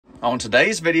On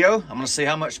today's video, I'm going to see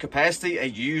how much capacity a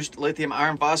used lithium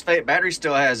iron phosphate battery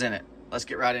still has in it. Let's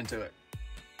get right into it.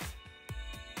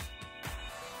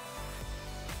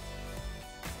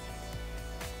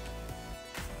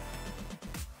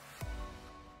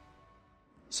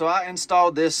 So I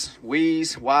installed this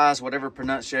Weize, whatever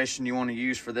pronunciation you want to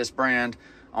use for this brand,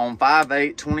 on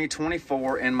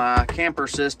 5/8/2024 in my camper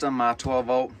system, my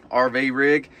 12-volt RV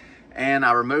rig. And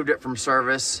I removed it from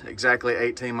service exactly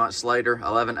 18 months later,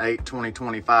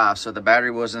 11/8/2025. So the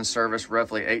battery was in service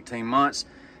roughly 18 months.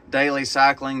 Daily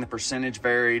cycling, the percentage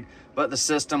varied, but the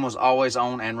system was always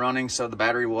on and running, so the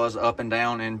battery was up and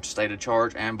down in state of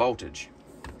charge and voltage.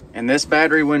 And this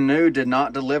battery, when new, did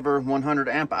not deliver 100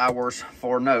 amp hours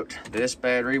for note. This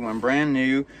battery, when brand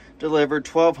new, delivered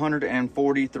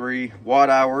 1,243 watt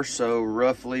hours, so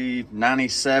roughly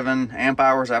 97 amp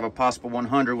hours. I have a possible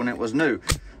 100 when it was new.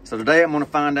 So today I'm going to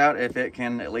find out if it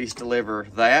can at least deliver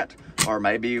that, or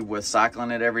maybe with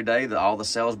cycling it every day that all the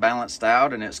cells balanced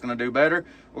out and it's going to do better.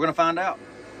 We're going to find out.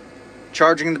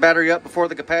 Charging the battery up before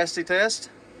the capacity test.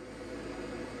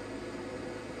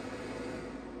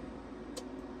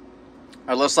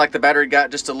 It looks like the battery got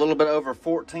just a little bit over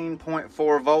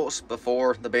 14.4 volts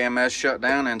before the BMS shut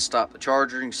down and stopped the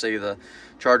charger. You can see the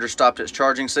charger stopped its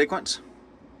charging sequence.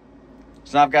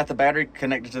 So now I've got the battery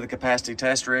connected to the capacity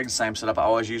test rig, same setup I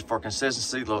always use for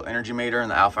consistency, the little energy meter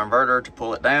and the alpha inverter to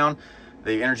pull it down.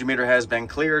 The energy meter has been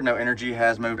cleared, no energy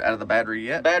has moved out of the battery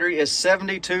yet. The battery is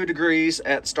 72 degrees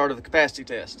at the start of the capacity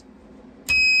test.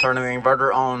 Turning the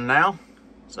inverter on now.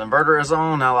 So inverter is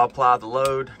on, now I'll apply the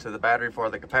load to the battery for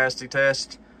the capacity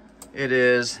test. It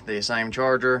is the same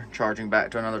charger, charging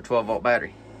back to another 12-volt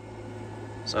battery.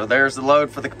 So there's the load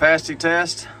for the capacity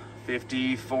test.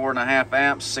 54.5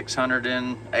 amps,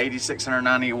 680,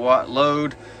 690 watt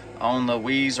load on the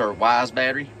Weize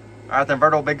battery. All right, the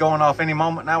inverter will be going off any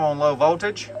moment now on low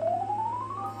voltage.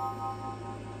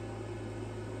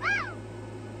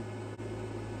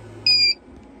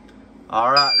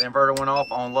 All right, the inverter went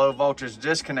off on low voltage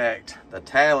disconnect. The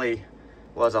tally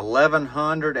was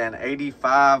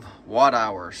 1,185 watt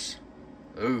hours.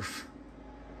 Oof.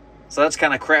 So that's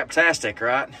kind of craptastic,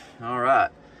 right? All right.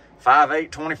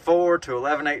 5/8/24 to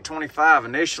 11/8/25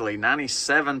 initially,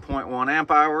 97.1 amp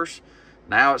hours.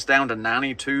 Now it's down to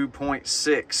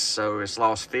 92.6, so it's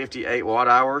lost 58 watt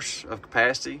hours of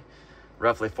capacity,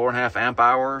 roughly 4.5 amp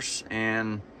hours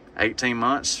in 18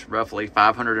 months, roughly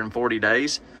 540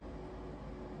 days.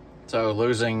 So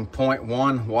losing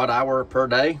 0.1 watt hour per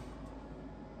day.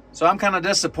 So I'm kind of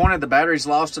disappointed the battery's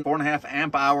lost 4.5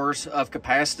 amp hours of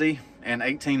capacity in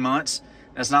 18 months.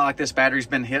 It's not like this battery's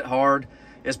been hit hard.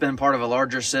 It's been part of a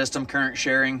larger system, current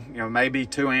sharing, maybe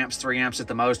 2 amps, 3 amps at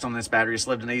the most on this battery. It's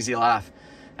lived an easy life.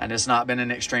 And it's not been in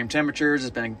extreme temperatures.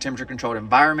 It's been in a temperature-controlled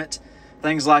environment,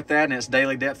 things like that. And its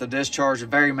daily depth of discharge is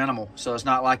very minimal. So it's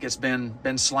not like it's been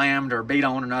slammed or beat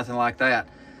on or nothing like that.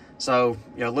 So,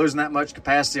 losing that much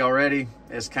capacity already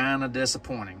is kind of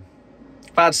disappointing.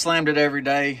 If I'd slammed it every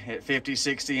day at 50,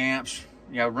 60 amps,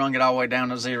 rung it all the way down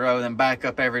to 0, then back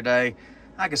up every day,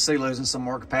 I could see losing some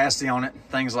more capacity on it,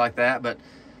 things like that. But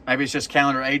maybe it's just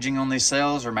calendar aging on these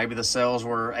cells, or maybe the cells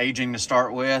were aging to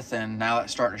start with and now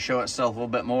it's starting to show itself a little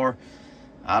bit more.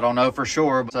 I don't know for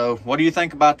sure. So what do you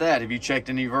think about that? Have you checked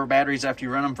any of your batteries after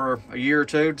you run them for a year or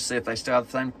two to see if they still have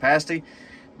the same capacity?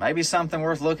 Maybe something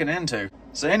worth looking into.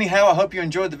 So anyhow, I hope you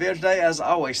enjoyed the video today. As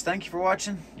always, thank you for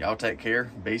watching. Y'all take care.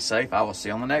 Be safe. I will see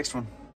you on the next one.